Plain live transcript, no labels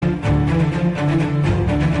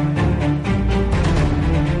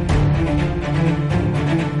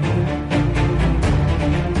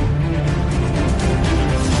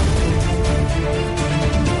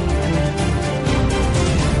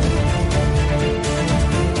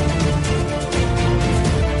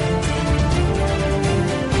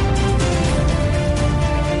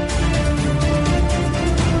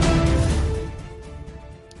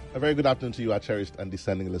very good afternoon to you, our cherished and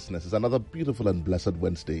discerning listeners. It's another beautiful and blessed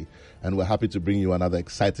Wednesday, and we're happy to bring you another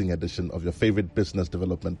exciting edition of your favorite business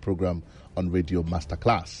development program on Radio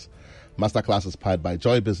Masterclass. Masterclass is powered by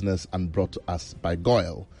Joy Business and brought to us by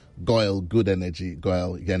Goyle. Goyle, good energy.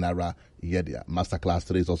 Goyle, Yenara, Yedia. Masterclass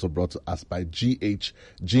today is also brought to us by GH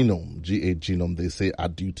Genome. GH Genome, they say, our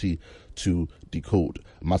duty to decode.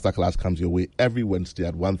 Masterclass comes your way every Wednesday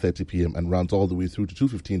at 1:30 p.m. and runs all the way through to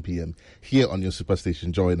 2:15 p.m. here on your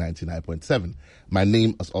superstation Joy 99.7. My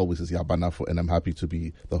name, as always, is Yabanafo, and I'm happy to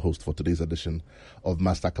be the host for today's edition of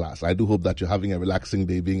Masterclass. I do hope that you're having a relaxing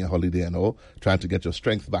day, being a holiday and all, trying to get your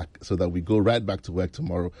strength back so that we go right back to work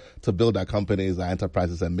tomorrow to build our companies, our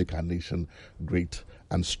enterprises, and make our nation great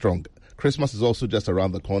and strong. Christmas is also just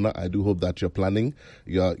around the corner. I do hope that you're planning.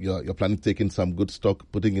 You're planning taking some good stock,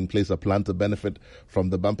 putting in place a plan to benefit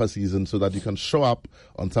from the bumper season so that you can show up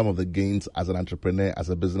on some of the gains as an entrepreneur, as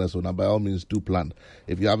a business owner. By all means, do plan.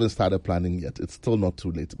 If you haven't started planning yet, it's still not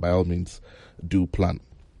too late. By all means, do plan.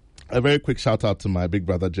 A very quick shout out to my big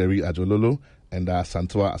brother, Jerry Ajololo, and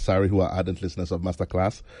Santua Asari, who are ardent listeners of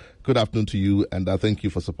Masterclass. Good afternoon to you, and thank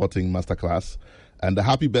you for supporting Masterclass. And a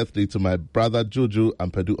happy birthday to my brother Jojo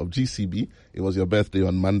Ampedu of GCB. It was your birthday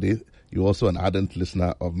on Monday. You're also an ardent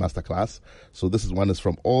listener of Masterclass. So this one is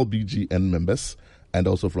from all BGN members and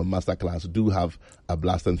also from Masterclass. Do have a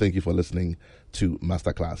blast, and thank you for listening to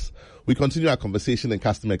Masterclass. We continue our conversation in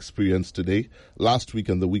customer experience today. Last week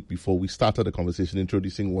and the week before, we started a conversation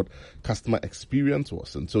introducing what customer experience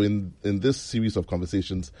was. And so in this series of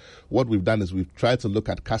conversations, what we've done is we've tried to look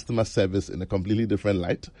at customer service in a completely different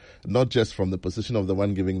light, not just from the position of the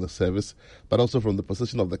one giving the service, but also from the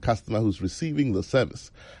position of the customer who's receiving the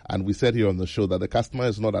service. And we said here on the show that the customer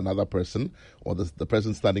is not another person or the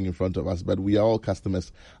person standing in front of us, but we are all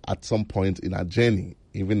customers at some point in our journey,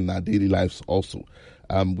 even in our daily lives also.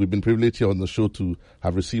 We've been privileged here on the show to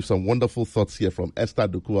have received some wonderful thoughts here from Esther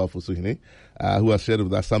Dokua-Ofosu-Hene, who has shared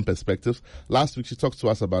with us some perspectives. Last week, she talked to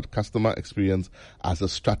us about customer experience as a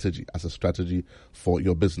strategy for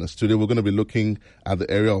your business. Today, we're going to be looking at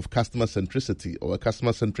the area of customer centricity, or a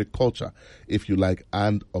customer-centric culture, if you like,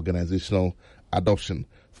 and organizational adoption.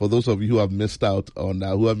 For those of you who have missed out on,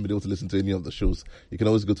 who haven't been able to listen to any of the shows, you can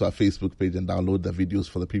always go to our Facebook page and download the videos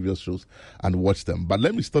for the previous shows and watch them. But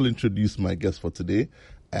let me still introduce my guest for today.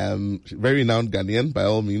 Very renowned Ghanaian, by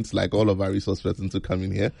all means, like all of our resource persons who come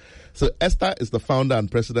in here. So Esther is the founder and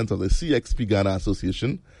president of the CXP Ghana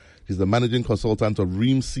Association. She's the managing consultant of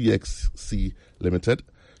Ream CXC Limited.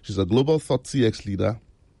 She's a global thought CX leader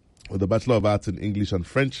with a Bachelor of Arts in English and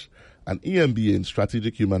French, an EMBA in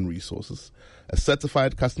Strategic Human Resources, a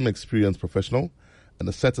certified customer experience professional, and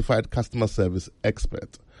a certified customer service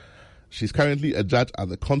expert. She's currently a judge at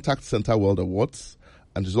the Contact Center World Awards,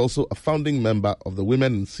 and she's also a founding member of the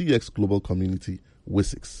Women in CX Global Community,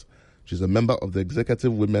 WISIX. She's a member of the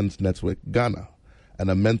Executive Women's Network, Ghana, and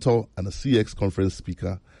a mentor and a CX conference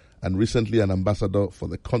speaker, and recently an ambassador for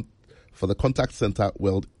the Contact Center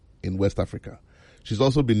World in West Africa. She's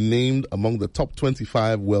also been named among the top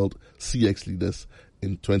 25 world CX leaders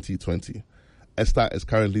in 2020. Esther is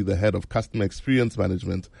currently the head of customer experience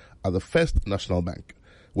management at the First National Bank,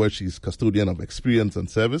 where she's custodian of experience and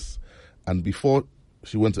service. And before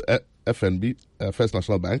she went to FNB, First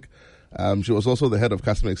National Bank, she was also the head of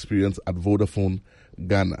customer experience at Vodafone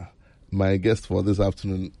Ghana. My guest for this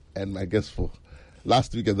afternoon and my guest for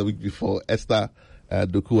last week and the week before, Esther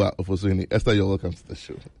Dokua-Ofosu-Hene. Esther, you're welcome to the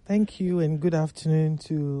show. Thank you, and good afternoon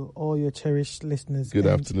to all your cherished listeners. Good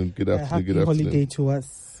afternoon. Happy holiday to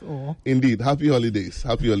us all. Indeed, happy holidays.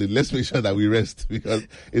 Let's make sure that we rest, because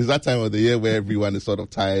it's that time of the year where everyone is sort of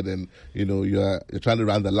tired and, you're trying to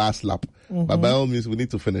run the last lap. Mm-hmm. But by all means, we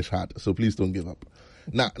need to finish hard, so please don't give up.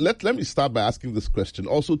 Now, let me start by asking this question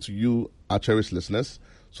also to you, our cherished listeners,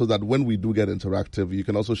 so that when we do get interactive, you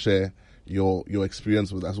can also share your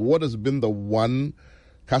experience with us. What has been the one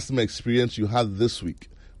customer experience you had this week,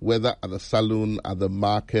 whether at the salon, at the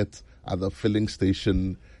market, at the filling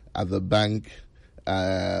station, at the bank,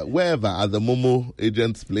 wherever, at the Momo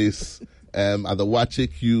agent's place, at the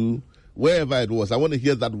Wache queue, wherever it was? I want to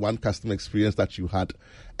hear that one customer experience that you had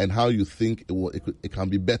and how you think it can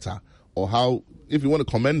be better, or how, if you want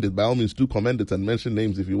to commend it, by all means do commend it and mention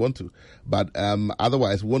names if you want to. But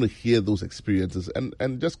otherwise, we want to hear those experiences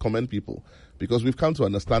and just commend people, because we've come to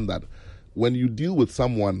understand that when you deal with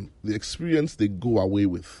someone, the experience they go away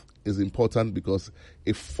with is important, because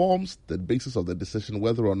it forms the basis of the decision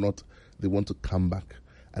whether or not they want to come back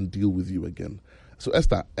and deal with you again. So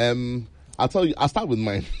Esther, I'll start with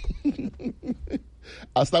mine.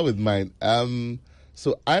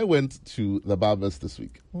 So I went to the barbers this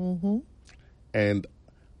week, and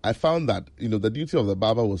I found that, the duty of the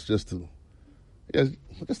barber was just to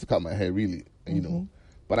cut my hair, really,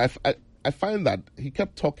 But I find that he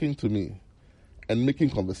kept talking to me and making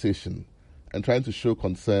conversation and trying to show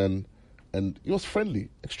concern, and he was friendly,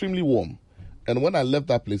 extremely warm. And when I left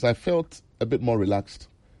that place, I felt a bit more relaxed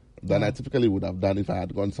than I typically would have done if I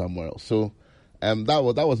had gone somewhere else. So that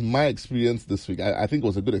was my experience this week. I think it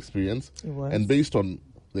was a good experience. It was. And based on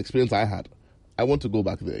the experience I had, I want to go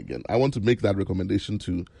back there again. I want to make that recommendation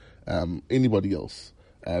to anybody else.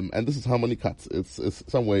 And this is Harmony Cuts. It's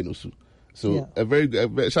somewhere in Osu. So a very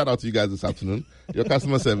shout out to you guys this afternoon. Your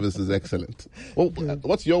customer service is excellent. Well,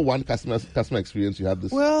 what's your one customer experience you had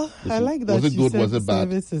this? Well, this I week? like that. Was it good? Was it bad?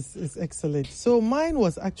 Service is excellent. So mine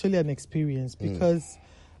was actually an experience because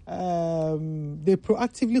they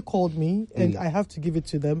proactively called me, and I have to give it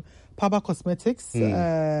to them. Paba Cosmetics,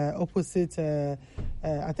 opposite,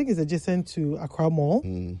 I think it's adjacent to Accra Mall,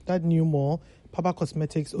 that new mall. Paba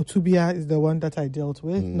Cosmetics, Otubia is the one that I dealt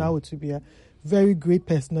with. Now Otubia. Very great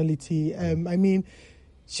personality. I mean,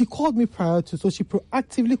 she called me prior to, so she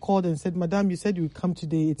proactively called and said, Madam, you said you would come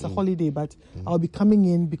today. It's a holiday, but I'll be coming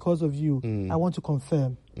in because of you. I want to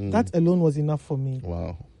confirm. That alone was enough for me.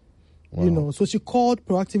 Wow. So she called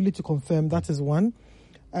proactively to confirm. That is one.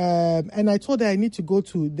 And I told her I need to go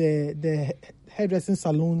to the hairdressing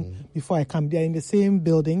salon before I come. They are in the same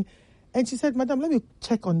building. And she said, Madam, let me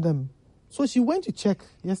check on them. So she went to check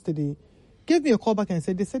yesterday, gave me a call back and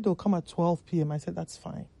said, they said they'll come at 12 p.m. I said, that's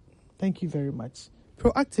fine. Thank you very much.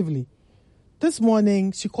 Proactively. This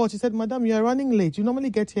morning, she called. She said, Madam, you are running late. You normally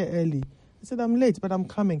get here early. I said, I'm late, but I'm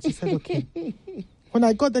coming. She said, okay. When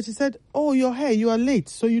I got there, she said, oh, your hair, you are late.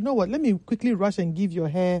 So you know what? Let me quickly rush and give your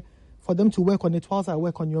hair for them to work on it whilst I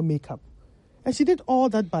work on your makeup. And she did all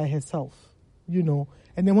that by herself,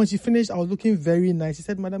 And then when she finished, I was looking very nice. She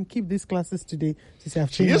said, Madam, keep these classes today. She said,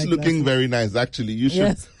 I've changed my She is looking glasses. very nice, actually. You should.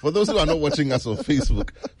 Yes. For those who are not watching us on Facebook,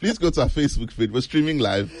 please go to our Facebook feed. We're streaming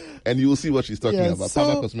live, and you will see what she's talking about. So,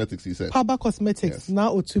 Paba Cosmetics, he said. Paba Cosmetics.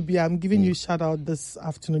 Now, Otubia, I'm giving you a shout out this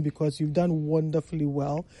afternoon because you've done wonderfully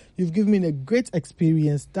well. You've given me a great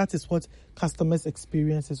experience. That is what customers'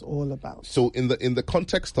 experience is all about. So in the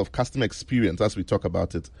context of customer experience, as we talk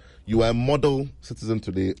about it, you are a model citizen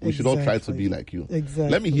today. We should all try to be like you. Exactly.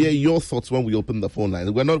 Let me hear your thoughts when we open the phone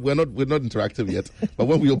lines. We're not interactive yet, but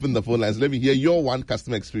when we open the phone lines, let me hear your one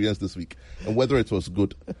customer experience this week and whether it was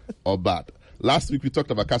good or bad. Last week we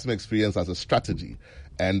talked about customer experience as a strategy,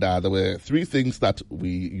 and there were three things that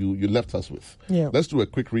you left us with. Yeah. Let's do a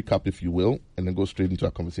quick recap, if you will, and then go straight into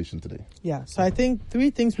our conversation today. Yeah. So I think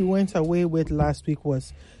three things we went away with last week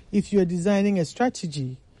was, if you're designing a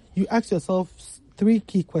strategy, you ask yourself three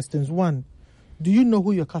key questions. One, do you know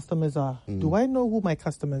who your customers are? Do I know who my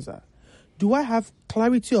customers are? Do I have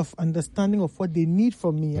clarity of understanding of what they need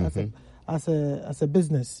from me as a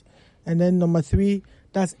business? And then number three,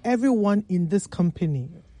 does everyone in this company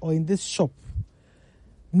or in this shop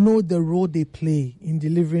know the role they play in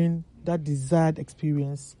delivering that desired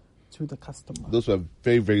experience to the customer? Those were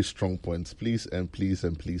very, very strong points. Please and please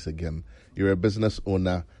and please again. You're a business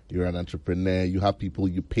owner. You're an entrepreneur. You have people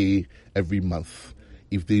you pay every month.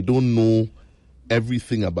 If they don't know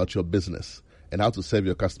everything about your business and how to serve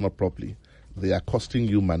your customer properly, they are costing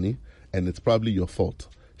you money, and it's probably your fault.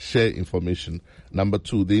 Share information. Number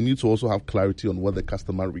two, they need to also have clarity on what the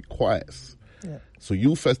customer requires. Yeah. So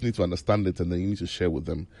you first need to understand it, and then you need to share with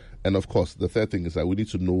them. And of course, the third thing is that we need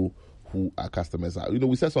to know who our customers are.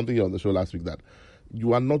 We said something here on the show last week that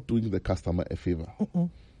you are not doing the customer a favor.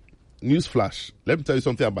 Newsflash. Let me tell you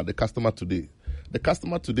something about the customer today. The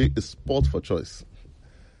customer today is spoiled for choice.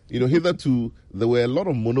 Hitherto, there were a lot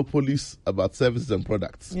of monopolies about services and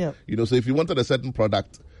products. Yeah. So if you wanted a certain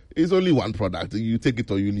product, it's only one product. You take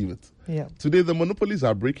it or you leave it. Yeah. Today, the monopolies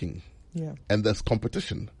are breaking. Yeah. And there's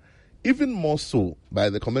competition. Even more so by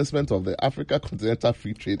the commencement of the Africa Continental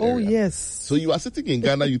Free Trade Area. Oh, yes. So you are sitting in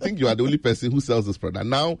Ghana, you think you are the only person who sells this product.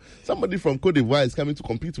 Now, somebody from Cote d'Ivoire is coming to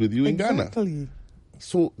compete with you in Ghana. Exactly.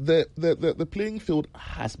 So the playing field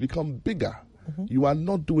has become bigger. You are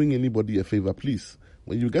not doing anybody a favor, please.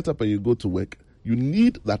 When you get up and you go to work, you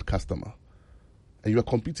need that customer. And you are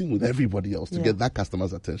competing with everybody else to get that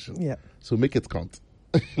customer's attention. Yeah. So make it count.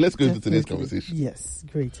 Let's go into today's conversation. Yes,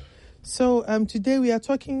 great. So today we are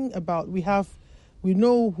talking about, we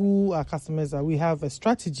know who our customers are. We have a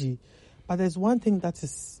strategy. But there's one thing that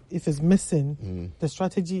is, if it's missing, the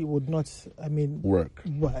strategy would not, work.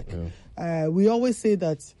 Yeah. We always say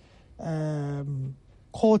that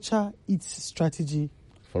culture eats strategy.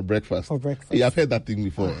 For breakfast. Yeah, I've heard that thing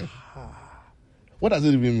before. What does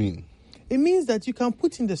it even mean? It means that you can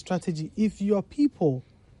put in the strategy if your people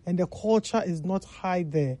and the culture is not high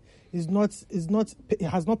there, it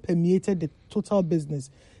has not permeated the total business,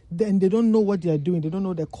 then they don't know what they are doing, they don't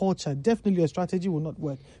know the culture, definitely your strategy will not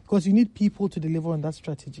work, because you need people to deliver on that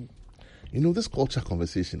strategy. You know, this culture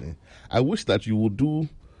conversation, I wish that you would do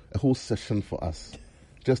a whole session for us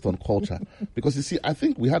just on culture. Because you see, I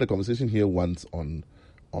think we had a conversation here once on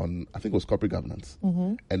I think it was corporate governance.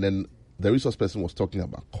 And then the resource person was talking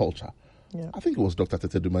about culture. Yeah. I think it was Dr.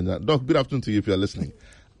 Tete Dumanya. Doc, good afternoon to you if you're listening.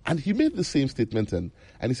 And he made the same statement and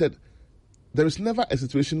he said, there is never a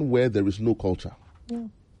situation where there is no culture. Yeah.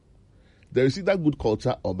 There is either good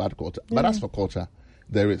culture or bad culture. But as for culture,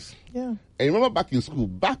 there is. Yeah. And remember back in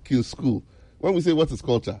school, when we say what is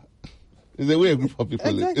culture, it's a way a group of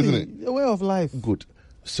people live, isn't it? A way of life. Good.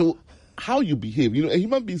 So how you behave,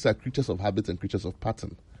 human beings are creatures of habit and creatures of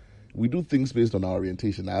pattern. We do things based on our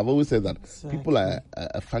orientation. I've always said that people are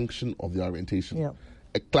a function of their orientation. Yeah.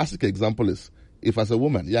 A classic example is if as a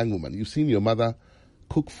woman, young woman, you've seen your mother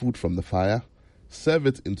cook food from the fire, serve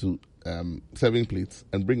it into serving plates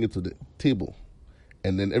and bring it to the table,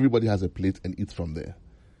 and then everybody has a plate and eats from there.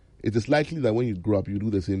 It is likely that when you grow up, you do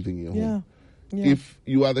the same thing in your home. Yeah. If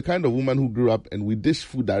you are the kind of woman who grew up and we dish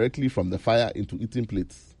food directly from the fire into eating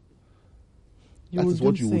plates, that is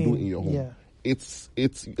what you will do in your home. Yeah.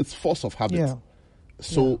 It's force of habit. Yeah.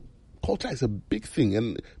 So culture is a big thing,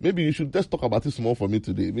 and maybe you should just talk about it more for me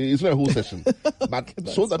today. It's not a whole session, but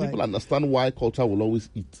so that people understand why culture will always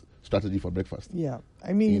eat strategy for breakfast. Yeah,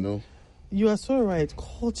 I mean, you are so right.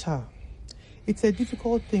 Culture, it's a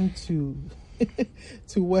difficult thing to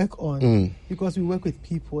work on because we work with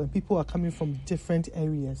people, and people are coming from different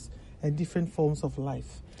areas and different forms of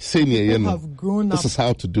life. Same here, have grown up. This is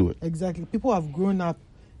how to do it. Exactly. People have grown up.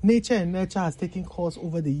 Nature and nurture has taken course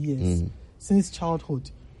over the years since childhood,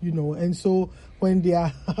 and so when they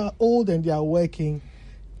are old and they are working,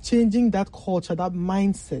 changing that culture, that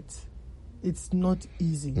mindset, it's not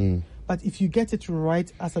easy. But if you get it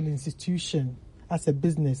right as an institution, as a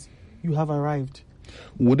business, you have arrived.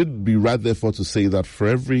 Would it be right, therefore, to say that for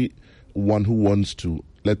everyone who wants to,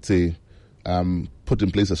 let's say, put in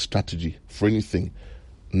place a strategy for anything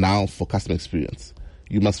now for customer experience,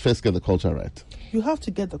 you must first get the culture right? You have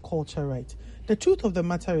to get the culture right. The truth of the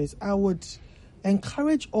matter is, I would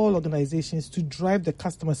encourage all organizations to drive the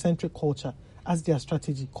customer-centric culture as their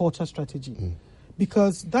strategy, culture strategy.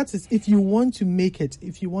 Because that is, if you want to make it,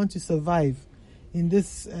 if you want to survive in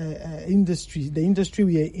this industry, the industry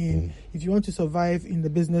we are in, if you want to survive in the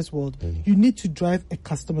business world, you need to drive a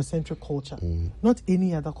customer-centric culture, not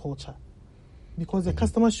any other culture. Because the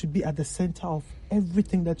customer should be at the center of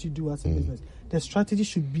everything that you do as a business. The strategy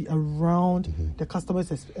should be around the customer's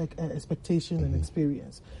expectation and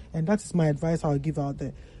experience. And that is my advice I'll give out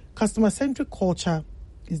there. Customer-centric culture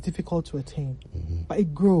is difficult to attain, but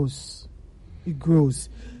it grows. It grows.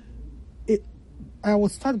 I will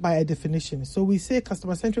start by a definition. So we say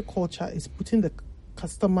customer-centric culture is putting the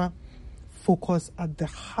customer focus at the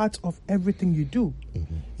heart of everything you do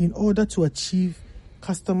in order to achieve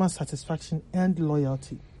customer satisfaction and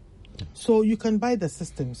loyalty. So you can buy the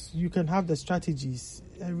systems, you can have the strategies,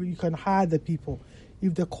 you can hire the people.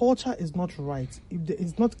 If the culture is not right, if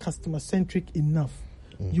it's not customer-centric enough,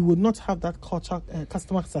 you will not have that culture,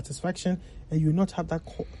 customer satisfaction, and you will not have that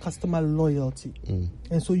customer loyalty.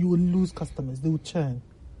 And so you will lose customers, they will churn.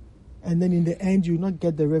 And then in the end, you will not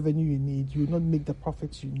get the revenue you need, you will not make the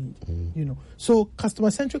profits you need. So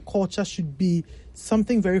customer-centric culture should be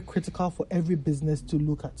something very critical for every business to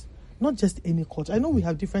look at. Not just any culture. I know we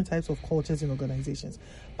have different types of cultures in organizations,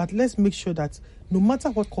 but let's make sure that no matter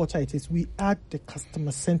what culture it is, we add the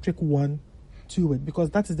customer-centric one to it, because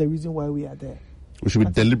that is the reason why we are there. We should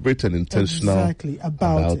be deliberate and intentional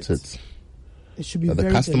about it. It should be the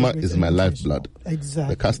customer is my lifeblood.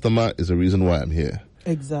 Exactly. The customer is the reason why I'm here.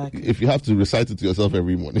 Exactly. If you have to recite it to yourself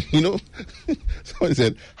every morning, Somebody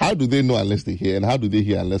said, how do they know unless they hear? And how do they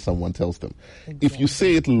hear unless someone tells them? Exactly. If you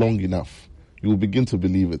say it long enough, you will begin to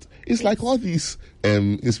believe it. It's like all these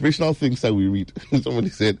inspirational things that we read. Somebody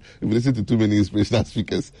said, if you listen to too many inspirational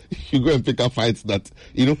speakers, you go and pick up fights that,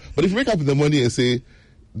 But if you wake up in the morning and say,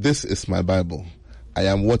 this is my Bible, I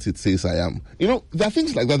am what it says I am. There are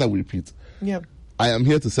things like that we repeat. Yeah. I am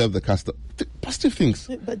here to serve the customer. Positive things.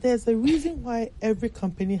 Yeah, but there's a reason why every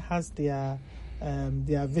company has their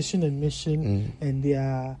vision and mission and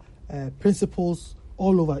their principles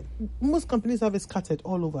all over. Most companies have it scattered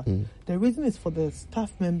all over. The reason is for the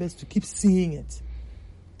staff members to keep seeing it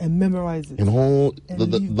and memorize it.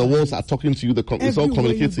 The walls are talking to you. It's all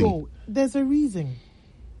communicating. You go, there's a reason.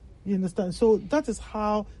 You understand? So that is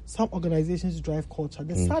how some organizations drive culture.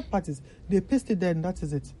 The sad part is they paste it there and that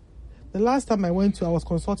is it. The last time I was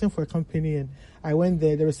consulting for a company, and I went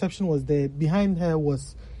there. The reception was there. Behind her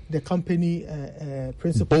was the company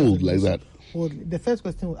principal. Bold like that. Well, the first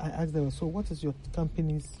question I asked her was, so what is your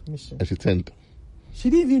company's mission? And she turned. She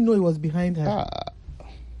didn't even know it was behind her.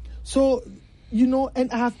 So,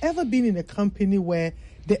 and I have ever been in a company where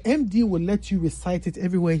the MD will let you recite it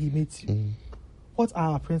everywhere he meets you. What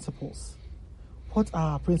are our principles? What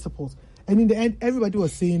are our principles? And in the end, everybody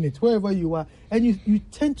was saying it, wherever you are. And you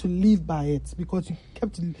tend to live by it because you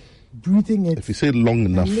kept breathing it. If you say it long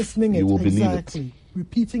enough, listening you will believe it. Exactly.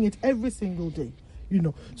 Repeating it every single day.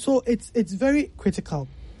 So it's very critical.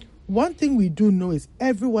 One thing we do know is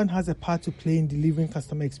everyone has a part to play in delivering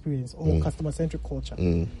customer experience or customer-centric culture.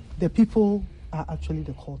 The people are actually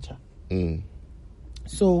the culture.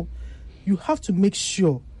 So you have to make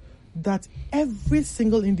sure that every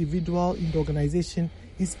single individual in the organization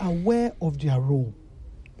is aware of their role.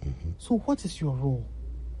 So what is your role?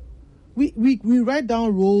 We write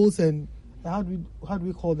down roles and how do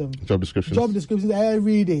we call them? Job descriptions. Job descriptions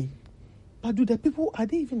every day. But are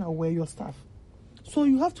they even aware, your staff? So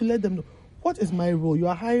you have to let them know, what is my role? You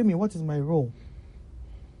are hiring me, what is my role?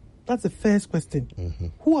 That's the first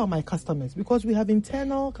question. Who are my customers? Because we have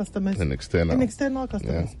internal customers and external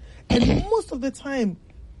customers. Yeah. And most of the time,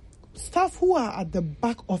 staff who are at the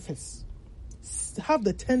back office have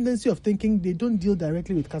the tendency of thinking they don't deal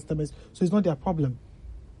directly with customers, so it's not their problem.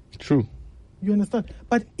 True. You understand?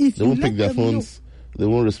 But if they won't pick their phones, they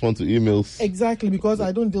won't respond to emails. Exactly, because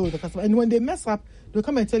I don't deal with the customer. And when they mess up, they'll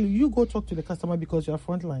come and tell you go talk to the customer because you're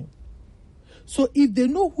frontline. So if they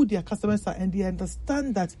know who their customers are and they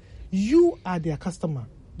understand that you are their customer,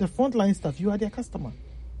 the frontline staff, you are their customer.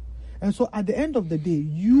 And so at the end of the day,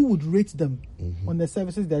 you would rate them on the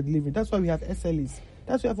services they're delivering. That's why we have SLEs.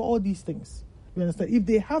 That's why we have all these things. You understand? If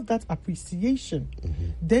they have that appreciation,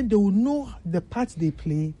 then they will know the part they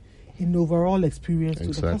play in the overall experience to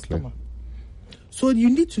the customer. So you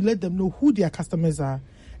need to let them know who their customers are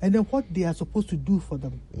and then what they are supposed to do for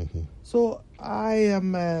them. So I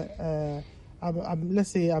am,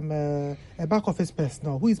 let's say I'm a back office person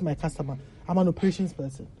now. Who is my customer? I'm an operations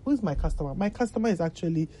person. Who is my customer? My customer is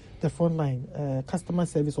actually the frontline customer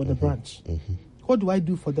service or the branch. What do I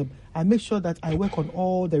do for them? I make sure that I work on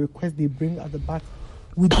all the requests they bring at the back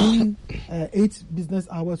within 8 business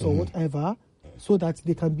hours or whatever, so that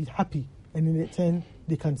they can be happy and in return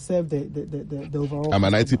they can serve the overall. I'm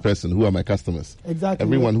an customer. IT person. Who are my customers? Exactly.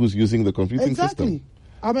 Everyone who's using the computing system.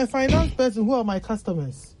 I'm a finance person. Who are my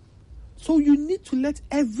customers? So you need to let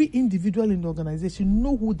every individual in the organization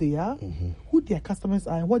know who they are, who their customers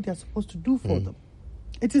are, and what they are supposed to do for them.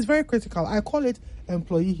 It is very critical. I call it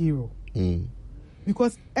employee hero.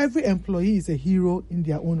 Because every employee is a hero in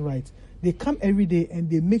their own right. They come every day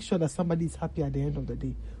and they make sure that somebody is happy at the end of the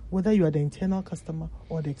day, whether you are the internal customer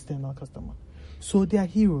or the external customer. So they are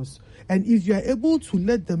heroes. And if you are able to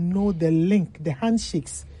let them know the link, the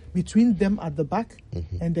handshakes between them at the back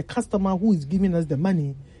and the customer who is giving us the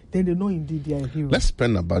money, then they know indeed they are heroes. Let's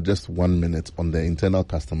spend about just 1 minute on the internal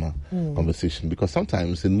customer conversation, because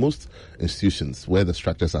sometimes in most institutions where the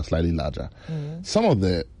structures are slightly larger, some of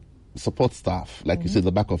the support staff, like you said,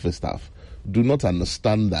 the back office staff, do not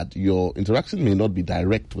understand that your interaction may not be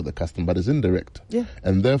direct with the customer, but is indirect. Yeah.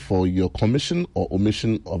 And therefore, your commission or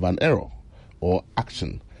omission of an error or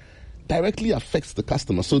action directly affects the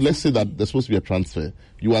customer. So let's say that there's supposed to be a transfer.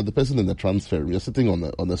 You are the person in the transfer. You're sitting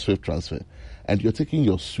on the Swift transfer, and you're taking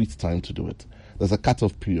your sweet time to do it. There's a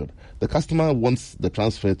cut-off period. The customer wants the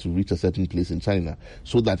transfer to reach a certain place in China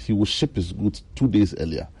so that he will ship his goods 2 days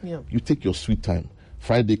earlier. Yeah. You take your sweet time.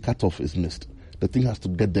 Friday cut-off is missed. The thing has to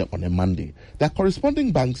get there on a Monday. There are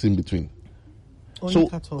corresponding banks in between. So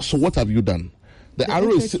what have you done? The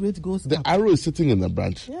arrow is sitting in the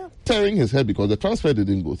branch, tearing his head because the transfer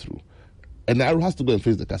didn't go through. And the arrow has to go and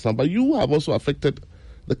face the customer. But you have also affected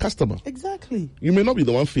the customer. Exactly. You may not be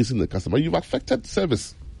the one facing the customer. You've affected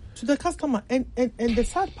service to the customer. And the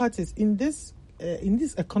sad part is, in this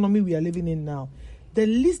economy we are living in now, the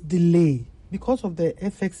least delay, because of the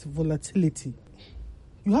FX volatility,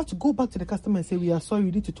 you have to go back to the customer and say, we are sorry,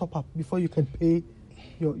 you need to top up before you can pay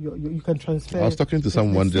you can transfer. I was talking to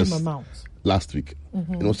someone just amount. Last week,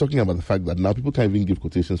 and I was talking about the fact that now people can't even give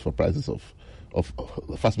quotations for prices of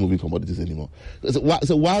fast-moving commodities anymore.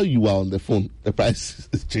 So while you are on the phone, the price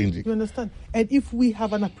is changing. You understand? And if we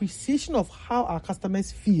have an appreciation of how our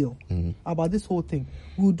customers feel about this whole thing,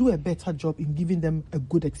 we'll do a better job in giving them a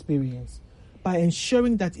good experience, by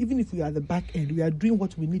ensuring that even if we are at the back end, we are doing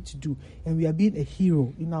what we need to do, and we are being a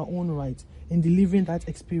hero in our own right in delivering that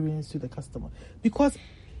experience to the customer. Because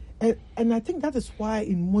And I think that is why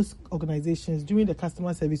in most organizations, during the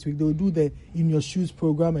customer service week, they will do the In Your Shoes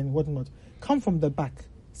program and whatnot. Come from the back,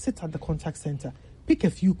 sit at the contact center, pick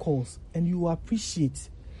a few calls, and you will appreciate,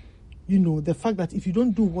 the fact that if you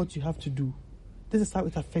don't do what you have to do, this is how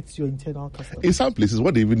it affects your internal customer. In some places,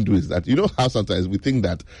 what they even do is that, how sometimes we think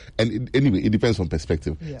that, and anyway, it depends on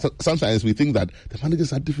perspective. Yeah. So sometimes we think that the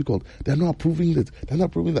managers are difficult. They're not approving it. They're not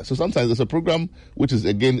approving that. So sometimes there's a program which is,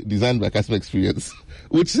 again, designed by customer experience,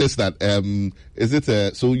 which says that,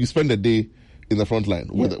 so you spend a day in the front line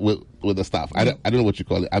with the staff. I don't know what you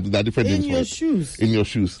call it. There are different names for it. In your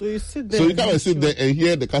shoes. So you sit there. So you come and sit there and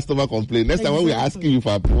hear the customer complain. Next time when we're asking you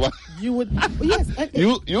for approval, you would, yes.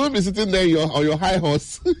 You would be sitting there on your high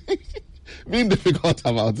horse, being difficult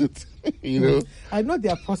about it. I know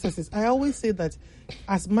there are processes. I always say that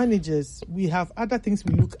as managers, we have other things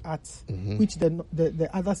we look at, which the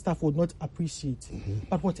other staff would not appreciate.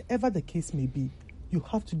 But whatever the case may be, you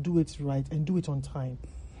have to do it right and do it on time,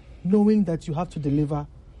 knowing that you have to deliver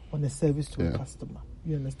on a service to a customer.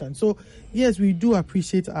 You understand? So, yes, we do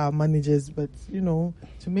appreciate our managers, but, to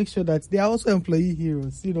make sure that they are also employee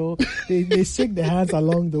heroes. They shake their hands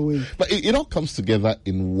along the way. But it all comes together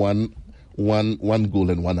in one goal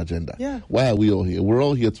and one agenda. Yeah. Why are we all here? We're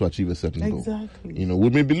all here to achieve a certain goal. Exactly. We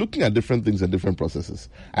may be looking at different things and different processes.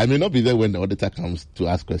 I may not be there when the auditor comes to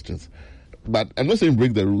ask questions. But I'm not saying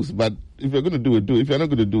break the rules, but if you're going to do it, do it. If you're not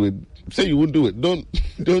going to do it, say you won't do it.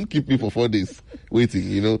 Don't keep me for 4 days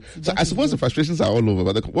waiting, So I suppose the frustrations are all over,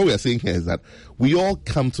 but what we are saying here is that we all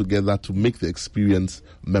come together to make the experience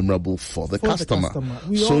memorable for the customer.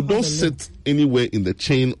 So don't sit anywhere in the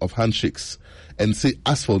chain of handshakes and say,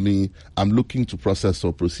 as for me, I'm looking to process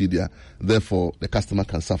or procedure, therefore the customer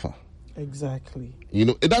can suffer. Exactly.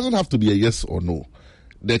 It doesn't have to be a yes or no.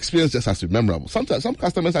 The experience just has to be memorable. Sometimes some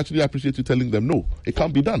customers actually appreciate you telling them no, it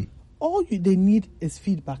can't be done. All they need is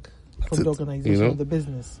feedback from the organization, the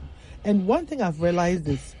business. And one thing I've realized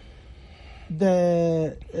is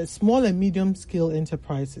the small and medium scale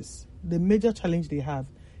enterprises, the major challenge they have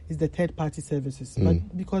is the third party services.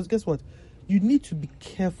 But because guess what? You need to be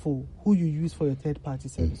careful who you use for your third party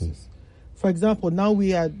services. For example, now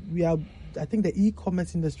we are I think the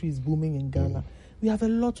e-commerce industry is booming in Ghana. We have a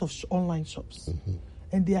lot of online shops.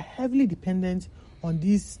 And they are heavily dependent on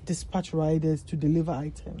these dispatch riders to deliver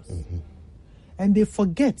items. And they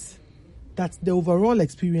forget that the overall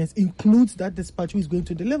experience includes that dispatch who is going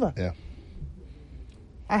to deliver. Yeah.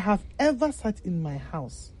 I have ever sat in my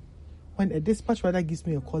house when a dispatch rider gives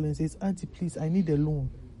me a call and says, "Auntie, please, I need a loan."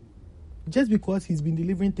 Just because he's been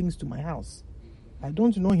delivering things to my house. I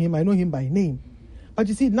don't know him, I know him by name. But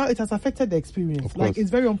you see, now it has affected the experience. Like, it's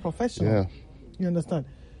very unprofessional. Yeah. You understand?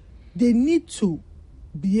 They need to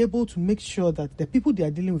be able to make sure that the people they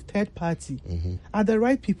are dealing with, third party, are the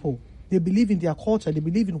right people. They believe in their culture. They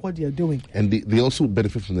believe in what they are doing. And they also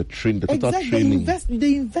benefit from the total training.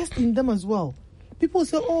 They invest in them as well. People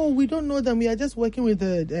say, "Oh, we don't know them. We are just working with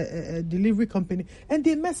a delivery company." And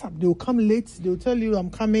they mess up. They will come late. They will tell you, "I'm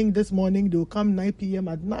coming this morning." They will come 9 p.m.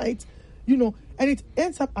 at night. And it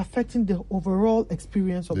ends up affecting the overall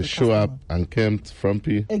experience of the customer. They show up unkempt,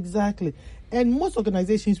 frumpy. Exactly. And most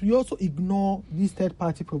organizations, we also ignore these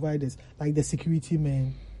third-party providers, like the security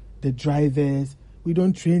men, the drivers. We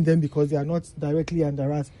don't train them because they are not directly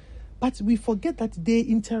under us. But we forget that they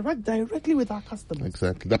interact directly with our customers.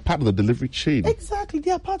 Exactly. They're part of the delivery chain. Exactly.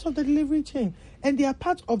 They are part of the delivery chain. And they are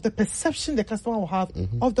part of the perception the customer will have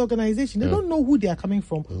of the organization. They don't know who they are coming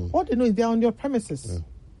from. All they know is they are on your premises.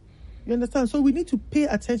 You understand? So we need to pay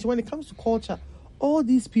attention when it comes to culture. All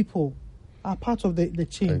these people are part of the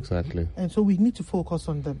chain. Exactly. And so we need to focus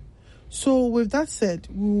on them. So with that said,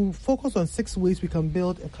 we'll focus on 6 ways we can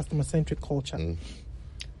build a customer-centric culture.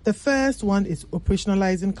 The first one is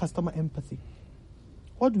operationalizing customer empathy.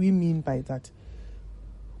 What do we mean by that?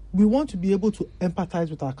 We want to be able to empathize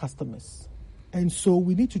with our customers. And so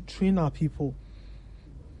we need to train our people,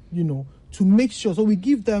 to make sure. So we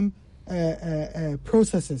give them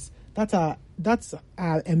processes that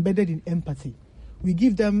are embedded in empathy. We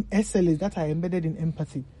give them SLAs that are embedded in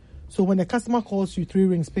empathy. So when a customer calls you 3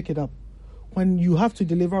 rings, pick it up. When you have to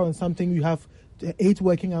deliver on something, you have 8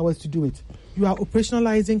 working hours to do it. You are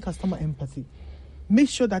operationalizing customer empathy. Make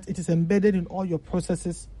sure that it is embedded in all your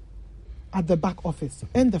processes at the back office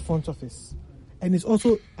and the front office. And it's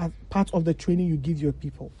also a part of the training you give your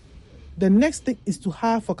people. The next thing is to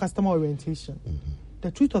hire for customer orientation.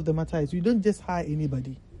 The truth of the matter is we don't just hire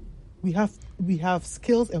anybody. We have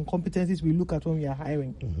skills and competencies we look at when we are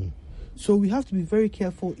hiring. So we have to be very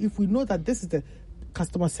careful. If we know that this is the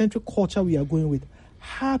customer-centric culture we are going with,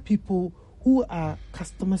 hire people who are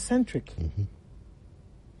customer-centric.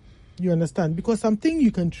 You understand? Because something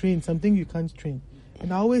you can train, something you can't train.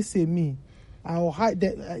 And I always say, there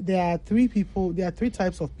are three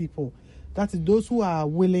types of people. That is those who are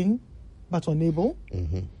willing but unable,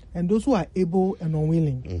 and those who are able and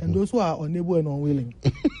unwilling, and those who are unable and unwilling.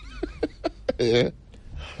 Yeah.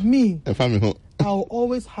 Me, I'll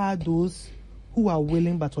always hire those who are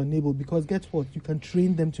willing but unable, because guess what? You can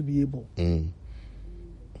train them to be able.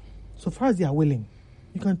 So far as they are willing,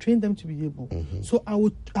 you can train them to be able. So I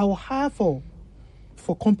will hire for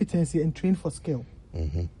competency and train for skill.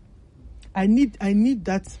 I need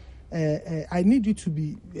that. I need you to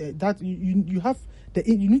be that you have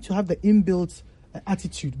you need to have the inbuilt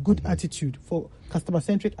attitude, good attitude, for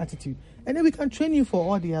customer-centric attitude, and then we can train you for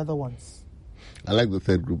all the other ones. I like the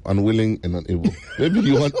third group, unwilling and unable. Maybe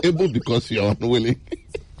you are able because you are unwilling.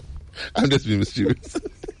 I'm just being mysterious.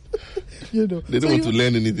 They don't want to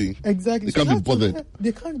learn anything. Exactly. They can't be bothered.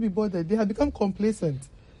 They can't be bothered. They have become complacent.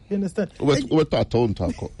 You understand?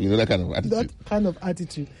 That kind of attitude. That kind of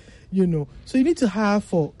attitude. So you need to have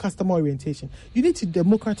for customer orientation. You need to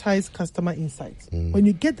democratize customer insights. When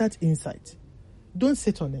you get that insight, don't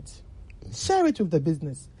sit on it. Share it with the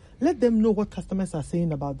business. Let them know what customers are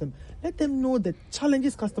saying about them. Let them know the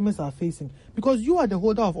challenges customers are facing, because you are the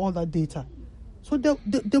holder of all that data. So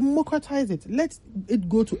democratize it. Let it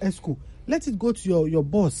go to ESCO. Let it go to your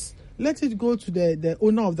boss. Let it go to the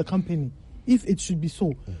owner of the company, if it should be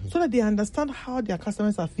so, so that they understand how their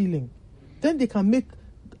customers are feeling. Then they can make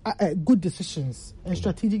good decisions and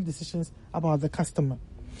strategic decisions about the customer.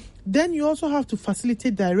 Then you also have to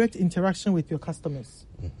facilitate direct interaction with your customers.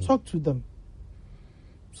 Talk to them.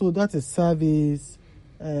 So that is surveys,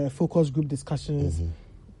 focus group discussions,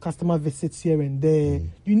 customer visits here and there.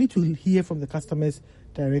 You need to hear from the customers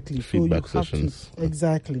directly. Feedback so you sessions.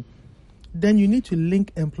 Exactly. Then you need to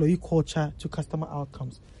link employee culture to customer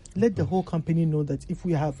outcomes. Let the whole company know that if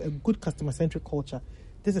we have a good customer-centric culture,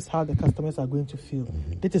 this is how the customers are going to feel.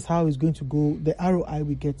 This is how it's going to go, the ROI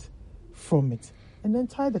we get from it. And then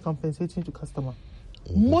tie the compensation to customer.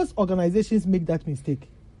 Most organizations make that mistake.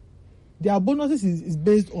 Their bonuses is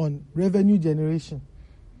based on revenue generation.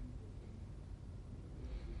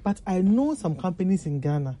 But I know some companies in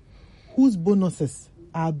Ghana whose bonuses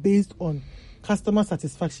are based on customer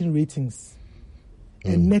satisfaction ratings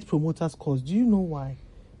and net promoter scores. Do you know why?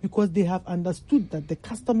 Because they have understood that the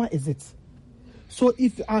customer is it. So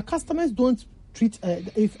if our customers don't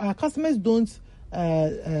rate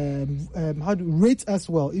us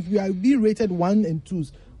well, if we are being rated 1 and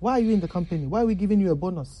 2s, why are you in the company? Why are we giving you a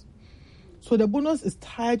bonus? So the bonus is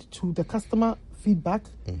tied to the customer feedback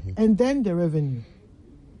and then the revenue.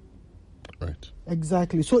 Right.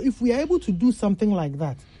 Exactly. So if we are able to do something like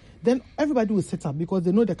that, then everybody will sit up, because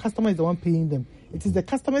they know the customer is the one paying them. It is the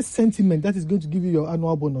customer's sentiment that is going to give you your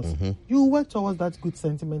annual bonus. You work towards that good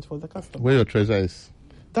sentiment for the customer. Where your treasure is.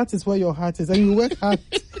 That is where your heart is, and you work hard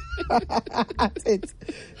at it.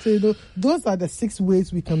 So those are the 6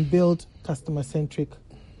 ways we can build customer-centric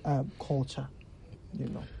culture.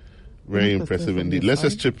 Very impressive indeed. Let's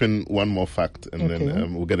just chip in one more fact, and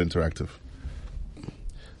then we'll get interactive.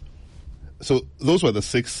 So those were the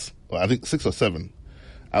 6, I think 6 or 7.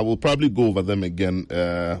 I will probably go over them again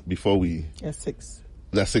before we... Yeah, 6.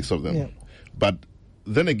 There are 6 of them. Yeah. But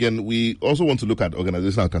then again, we also want to look at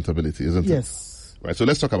organizational accountability, isn't it? Yes. Right, so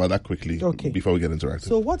let's talk about that quickly before we get interactive.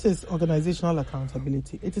 So what is organizational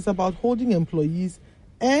accountability? It is about holding employees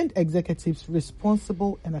and executives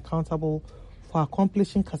responsible and accountable for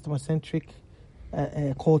accomplishing customer-centric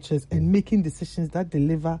cultures and making decisions that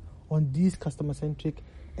deliver on these customer-centric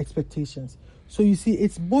expectations. So you see,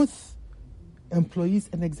 it's both employees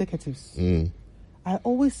and executives. I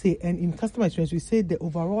always say, and in customer experience, we say the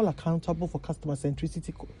overall accountable for customer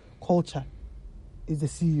centricity culture is the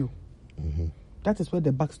CEO. That is where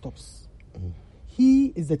the buck stops.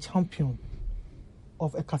 He is the champion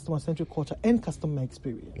of a customer-centric culture and customer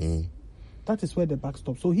experience. That is where the buck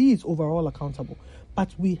stops. So he is overall accountable.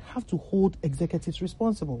 But we have to hold executives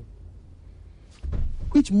responsible,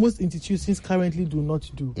 which most institutions currently do not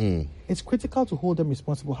do. It's critical to hold them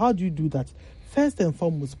responsible. How do you do that? First and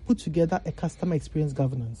foremost, put together a customer experience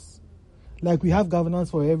governance. Like we have governance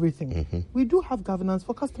for everything. We do have governance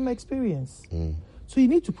for customer experience. So you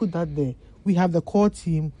need to put that there. We have the core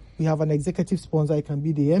team. We have an executive sponsor. It can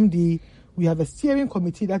be the MD. We have a steering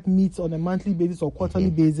committee that meets on a monthly basis or quarterly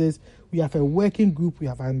basis. We have a working group. We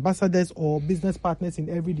have ambassadors or business partners in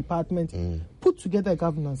every department. Put together a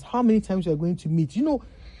governance. How many times you are going to meet?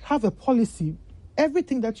 Have a policy.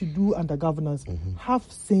 Everything that you do under governance, have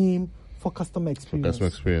same for customer experience. Customer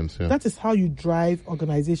experience, yeah. That is how you drive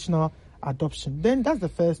organizational adoption. Then that's the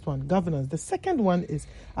first one, governance. The second one is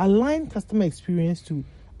align customer experience to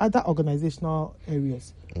other organizational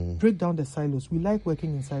areas. Break down the silos. We like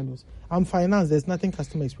working in silos. I'm finance, there's nothing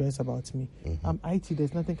customer experience about me. I'm IT,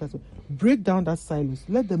 there's nothing customer. Break down that silos.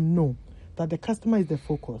 Let them know that the customer is the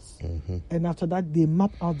focus. And after that, they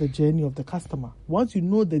map out the journey of the customer. Once you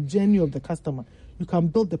know the journey of the customer, you can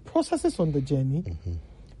build the processes on the journey,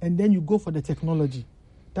 and then you go for the technology.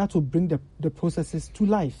 That will bring the processes to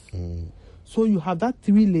life. So you have that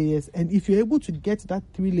 3 layers, and if you're able to get that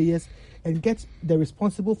 3 layers and get the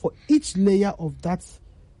responsible for each layer of that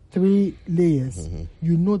 3 layers,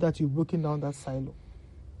 you know that you've broken down that silo.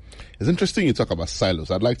 It's interesting you talk about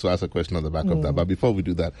silos. I'd like to ask a question on the back of that, but before we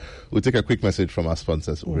do that, we'll take a quick message from our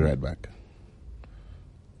sponsors. We'll be right back.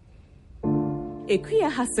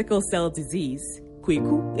 Ekuya has sickle cell disease.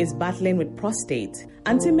 Kweku is battling with prostate.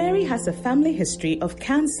 Auntie Mary has a family history of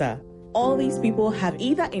cancer. All these people have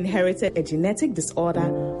either inherited a genetic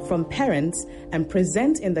disorder from parents and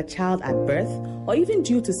present in the child at birth, or even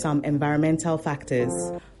due to some environmental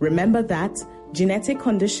factors. Remember that genetic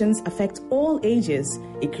conditions affect all ages,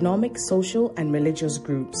 economic, social, and religious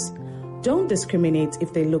groups. Don't discriminate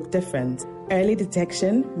if they look different. Early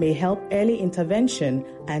detection may help early intervention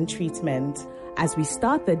and treatment. As we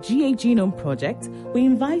start the GA Genome Project, we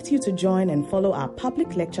invite you to join and follow our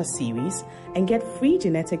public lecture series and get free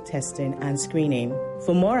genetic testing and screening.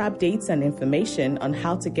 For more updates and information on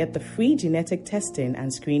how to get the free genetic testing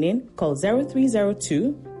and screening, call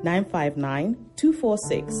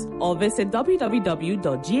 0302-959-246 or visit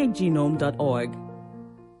www.gagenome.org.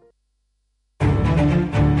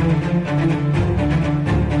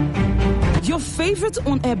 Your favorite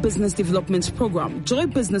on-air business development program, Joy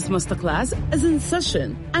Business Masterclass, is in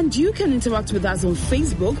session, and you can interact with us on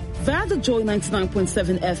Facebook via the Joy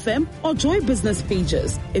 99.7 FM or Joy Business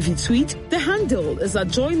pages. If you tweet, the handle is at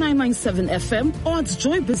Joy 997 FM or at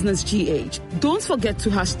Joy Business GH. Don't forget to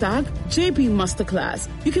hashtag JB Masterclass.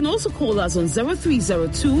 You can also call us on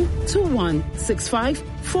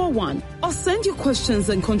 0302-216541 or send your questions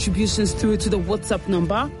and contributions through to the WhatsApp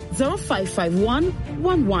number 0551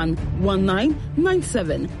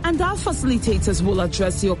 111997, and our facilitators will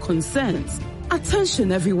address your concerns.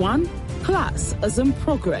 Attention everyone, class is in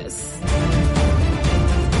progress.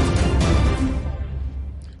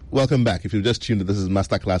 Welcome back. If you've just tuned in, this is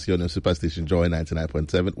Masterclass here on your Superstation Joy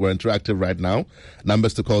 99.7. We're interactive right now.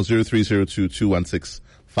 Numbers to call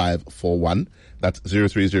 0302-216-541. That's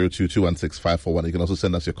 0302-216-541. You can also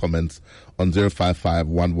send us your comments on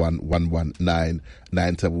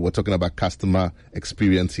 055-1111-997. We're talking about customer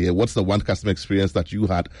experience here. What's the one customer experience that you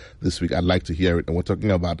had this week? I'd like to hear it. And we're talking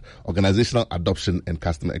about organizational adoption and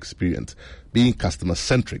customer experience. Being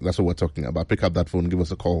customer-centric. That's what we're talking about. Pick up that phone. Give us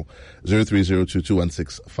a call.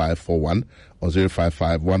 0302-216-541 or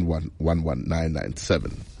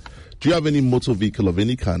 055-1111-997. Do you have any motor vehicle of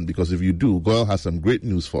any kind? Because if you do, Goyle has some great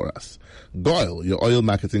news for us. Goyle, your oil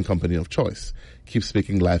marketing company of choice, keeps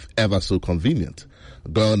making life ever so convenient.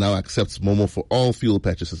 Goyle now accepts Momo for all fuel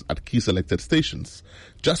purchases at key selected stations.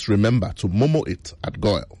 Just remember to Momo it at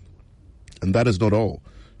Goyle. And that is not all.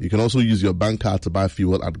 You can also use your bank card to buy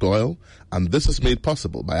fuel at Goyle, and this is made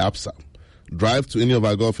possible by APSA. Drive to any of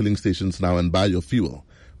our Goyle filling stations now and buy your fuel.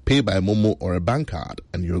 Pay by Momo or a bank card,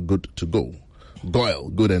 and you're good to go. Goyle,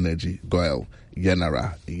 good energy. Goyle,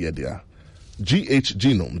 Yenara, Yedia. GH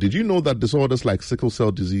Genome. Did you know that disorders like sickle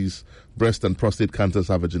cell disease, breast and prostate cancers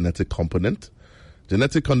have a genetic component?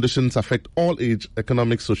 Genetic conditions affect all age,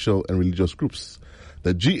 economic, social, and religious groups.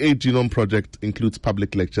 The GH Genome Project includes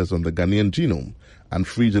public lectures on the Ghanaian genome and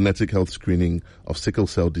free genetic health screening of sickle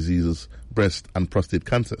cell diseases, breast and prostate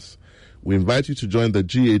cancers. We invite you to join the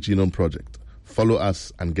GH Genome Project. Follow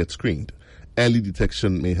us and get screened. Early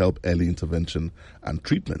detection may help early intervention and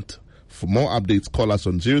treatment. For more updates, call us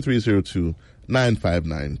on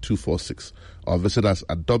 0302-959-246 or visit us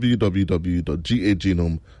at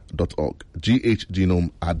www.gagenome.org. GH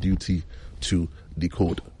Genome, our duty to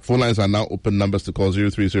decode. Phone lines are now open. Numbers to call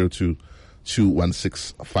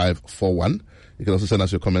 0302-216-541. You can also send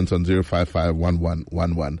us your comments on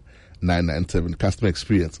 055-1111-997. Customer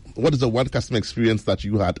experience. What is the one customer experience that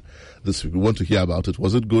you had this week? We want to hear about it.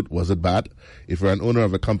 Was it good? Was it bad? If you're an owner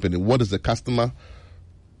of a company, what is the customer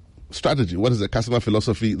strategy? What is the customer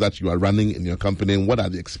philosophy that you are running in your company? And what are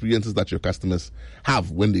the experiences that your customers have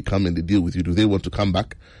when they come and they deal with you? Do they want to come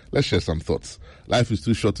back? Let's share some thoughts. Life is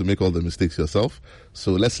too short to make all the mistakes yourself.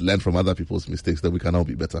 So let's learn from other people's mistakes that we can all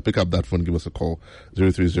be better. Pick up that phone. Give us a call.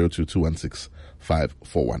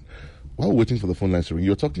 0302-216-541. While we're waiting for the phone lines to ring,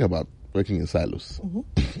 you're talking about working in silos.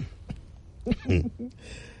 Mm-hmm.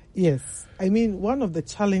 Yes. I mean, one of the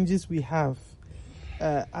challenges we have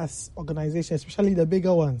as organizations, especially the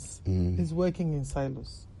bigger ones, is working in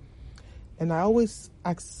silos. And I always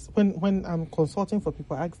ask, when I'm consulting for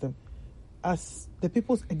people, I ask them, as the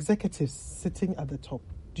people's executives sitting at the top,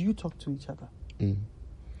 do you talk to each other?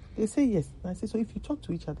 They say yes. And I say, so if you talk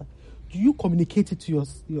to each other, do you communicate it to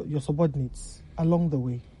your subordinates along the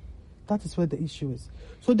way? That is where the issue is.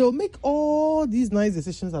 So they'll make all these nice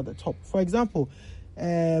decisions at the top. For example,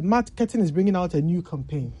 marketing is bringing out a new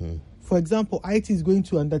campaign. For example, IT is going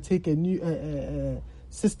to undertake a new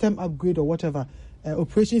system upgrade or whatever.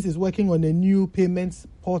 Operations is working on a new payments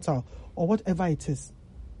portal or whatever it is.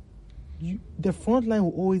 The front line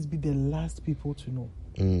will always be the last people to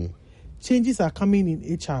know. Changes are coming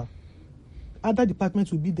in HR. Other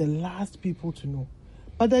departments will be the last people to know.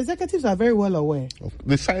 But the executives are very well aware.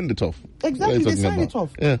 They signed it off. Exactly, they signed it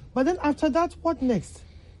off. Yeah. But then after that, what next?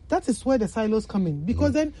 That is where the silos come in.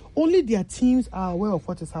 Because then only their teams are aware of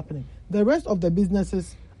what is happening. The rest of the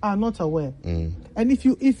businesses are not aware. And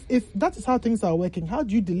if that is how things are working, how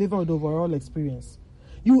do you deliver the overall experience?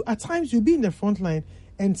 At times you'll be in the front line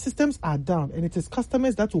and systems are down, and it is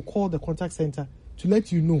customers that will call the contact center to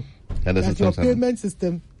let you know that your payment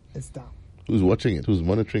system is down. Who's watching it? Who's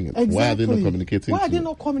monitoring it? Exactly. Why are they not communicating? Why are they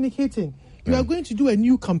not communicating? You are going to do a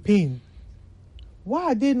new campaign.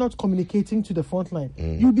 Why are they not communicating to the front line?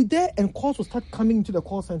 You'll be there and calls will start coming into the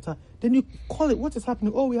call center. Then you call it, what is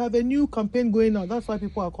happening? Oh, we have a new campaign going on. That's why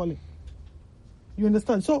people are calling. You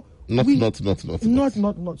understand? So Not.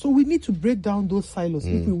 So we need to break down those silos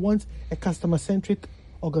if we want a customer-centric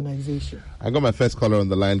organization. I got my first caller on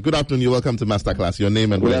the line. Good afternoon. You're welcome to Masterclass. Your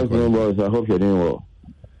name and where you're calling. Good afternoon, boss. I hope you're doing well.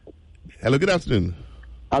 Hello, good afternoon.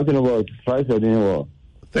 Afternoon, boss. Try you're doing well.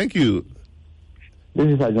 Thank you. This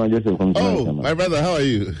is Ajman Joseph from Oh, my brother, how are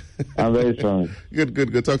you? I'm very strong.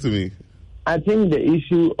 Good. Talk to me. I think the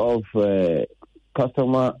issue of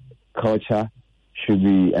customer culture should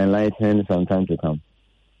be enlightened some time to come.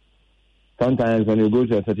 Sometimes when you go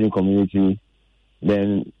to a certain community,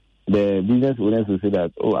 then the business owners will say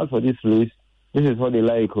that, as for this place, this is what they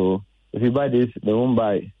like. Oh, if you buy this, they won't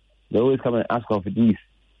buy. They always come and ask for this.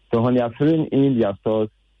 So when they are filling in their stores,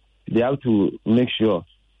 they have to make sure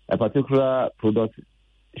a particular product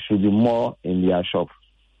should be more in their shop.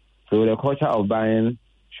 So the culture of buying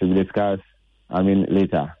should be discussed,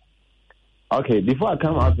 later. Okay, before I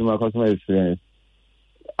come out to my customer experience,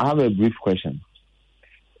 I have a brief question.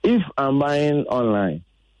 If I'm buying online,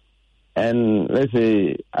 and let's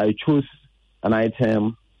say I choose an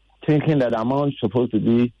item thinking that the amount is supposed to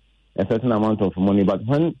be a certain amount of money, but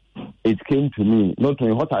when it came to me, not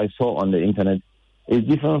knowing what I saw on the internet is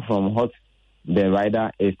different from what the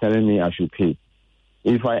rider is telling me I should pay.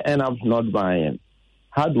 If I end up not buying,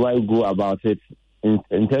 how do I go about it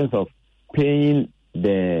in terms of paying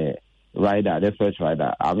the rider, the search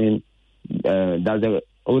rider? Does the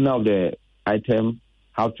owner of the item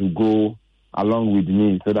have to go along with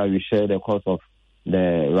me so that we share the cost of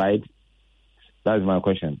the ride? That's my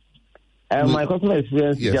question. My customer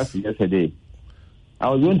experience just yesterday, I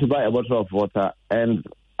was going to buy a bottle of water and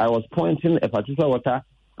I was pointing a particular water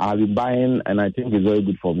I'll be buying and I think it's very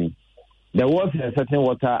good for me. There was a certain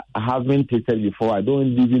water I haven't tasted before. I don't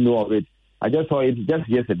even know of it. I just saw it just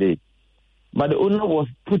yesterday. But the owner was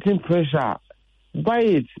putting pressure. Buy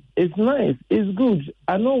it. It's nice. It's good.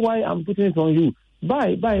 I know why I'm putting it on you.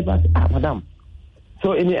 Buy. But, madam.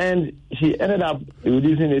 So in the end, she ended up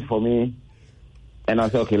reducing it for me. And I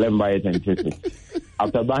said, okay, let me buy it and taste it.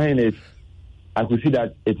 After buying it, I could see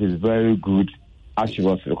that it is very good, as she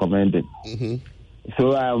was recommended.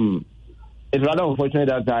 So it's rather unfortunate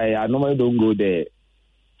that I normally don't go there.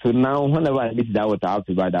 So now, whenever I meet that water, I have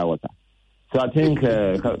to buy that water. So I think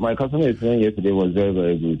my customer experience yesterday was very,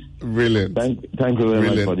 very good. Brilliant. Thank you very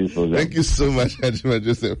much for this program. Thank you so much, Ajman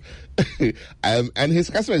Joseph. And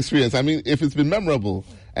his customer experience, if it's been memorable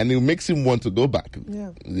and it makes him want to go back,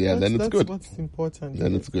 then it's good. That's what's important.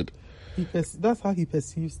 Then it's good. That's how he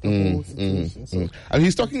perceives the whole situation. So. And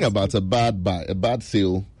he's talking about a bad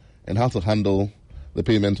sale, and how to handle the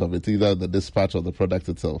payment of it, either the dispatch or the product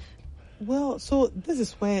itself. Well, so this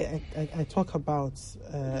is where I talk about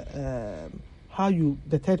how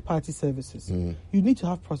the third-party services. You need to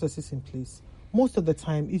have processes in place. Most of the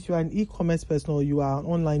time, if you are an e-commerce person or you are an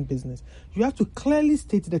online business, you have to clearly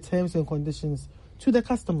state the terms and conditions to the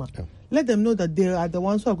customer. Yeah. Let them know that they are the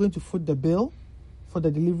ones who are going to foot the bill for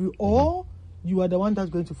the delivery, or you are the one that's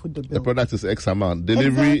going to foot the bill. The product is X amount.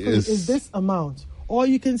 Delivery is this amount. Or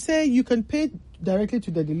you can say you can pay directly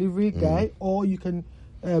to the delivery guy, or you can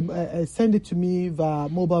send it to me via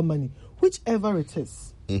mobile money. Whichever it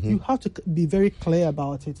is, you have to be very clear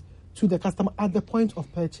about it to the customer at the point of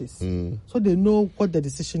purchase, so they know what the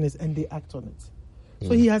decision is and they act on it.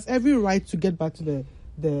 So he has every right to get back to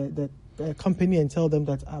the company and tell them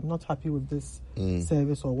that I'm not happy with this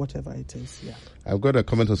service or whatever it is. Yeah. I've got a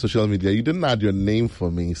comment on social media. You didn't add your name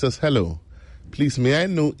for me. It says, hello. Please, may I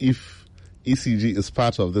know if ECG is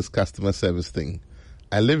part of this customer service thing?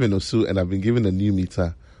 I live in Osu and I've been given a new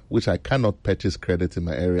meter, which I cannot purchase credit in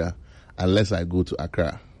my area unless I go to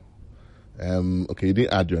Accra. Okay, you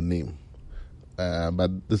didn't add your name.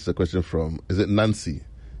 But this is a question from, is it Nancy?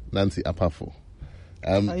 Nancy Apafo.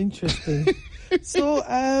 Interesting. So,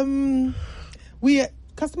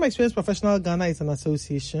 Customer Experience Professional Ghana is an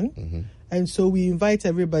association. And so we invite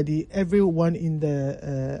everyone in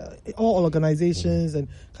the, all organizations and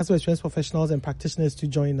customer experience professionals and practitioners to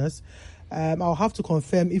join us. I'll have to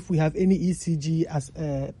confirm if we have any ECG as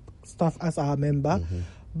staff as our member.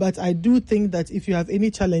 But I do think that if you have any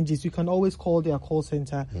challenges, you can always call their call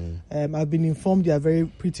center. I've been informed they are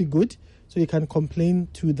pretty good. So you can complain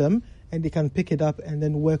to them and they can pick it up and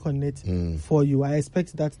then work on it for you. I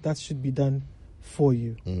expect that should be done for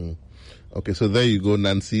you. Okay, so there you go,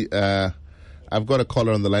 Nancy. I've got a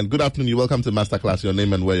caller on the line. Good afternoon. You're welcome to Masterclass. Your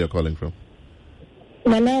name and where you're calling from.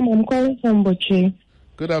 Nanama, I'm calling from Butchie.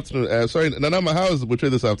 Good afternoon. Sorry, Nanama, how is Butchie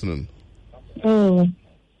this afternoon? Oh,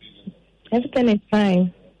 everything is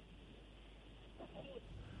fine.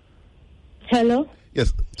 Hello?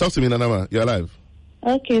 Yes, talk to me, Nanama. You're alive.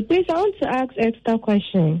 Okay, please, I want to ask extra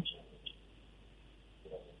question.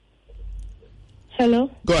 Hello?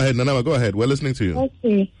 Go ahead, Nanama, go ahead. We're listening to you.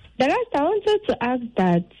 Okay. The rest, I wanted to ask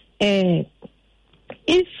that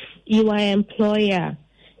if you are an employer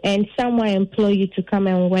and someone employ you to come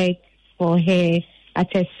and work for her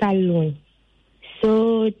at a salon,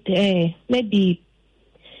 so maybe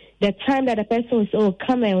the time that the person will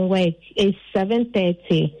come and work is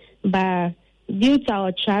 7:30, but due to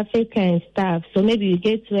our traffic and stuff, so maybe you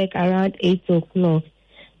get to work around 8 o'clock.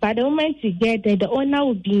 But the moment you get there, the owner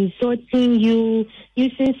will be insulting you,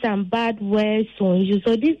 using some bad words on you.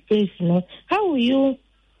 So these days, how will you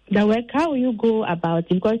go about it?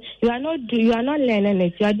 Because you are not learning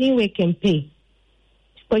it. You are doing work and pay.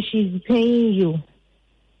 But she's paying you.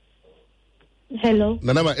 Hello?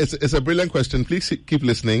 Nanama, it's a brilliant question. Please keep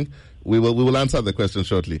listening. We will answer the question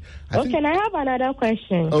shortly. Can I have another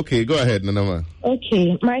question? Okay, go ahead, Nanama.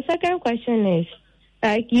 Okay, my second question is,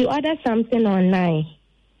 you order something online.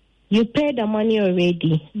 You pay the money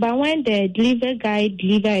already, but when the delivery guy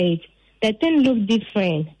delivers it, the thing looks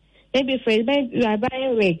different. Maybe for example, you are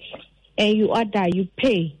buying wig and you order, you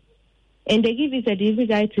pay, and they give you the delivery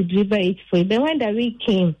guy to deliver it for you. But when the wig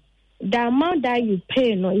came, the amount that you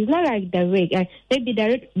pay, it's not like the wig. Maybe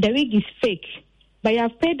the wig is fake, but you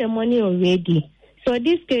have paid the money already. So in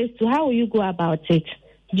this case, how will you go about it?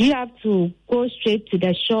 Do you have to go straight to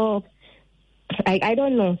the shop? I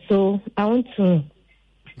don't know. So I want to.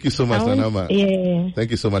 Thank you so much, Nanama. Yeah.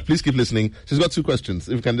 Thank you so much. Please keep listening. She's got 2 questions.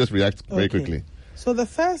 If you can just react very quickly. So the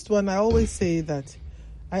first one, I always say that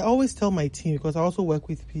I always tell my team, because I also work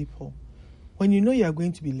with people, when you know you are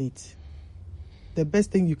going to be late, the best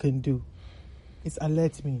thing you can do is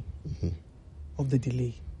alert me of the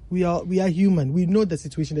delay. We are human. We know the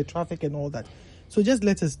situation, the traffic and all that. So just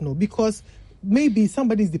let us know, because maybe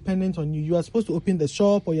somebody is dependent on you. You are supposed to open the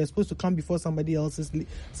shop, or you're supposed to come before somebody else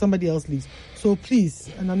leaves. So please,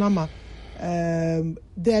 Nanama,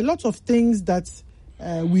 there are lots of things that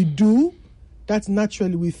we do that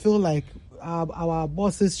naturally we feel like our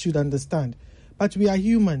bosses should understand. But we are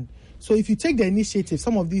human. So if you take the initiative,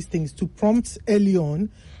 some of these things to prompt early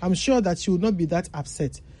on, I'm sure that she will not be that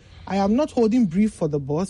upset. I am not holding brief for the boss.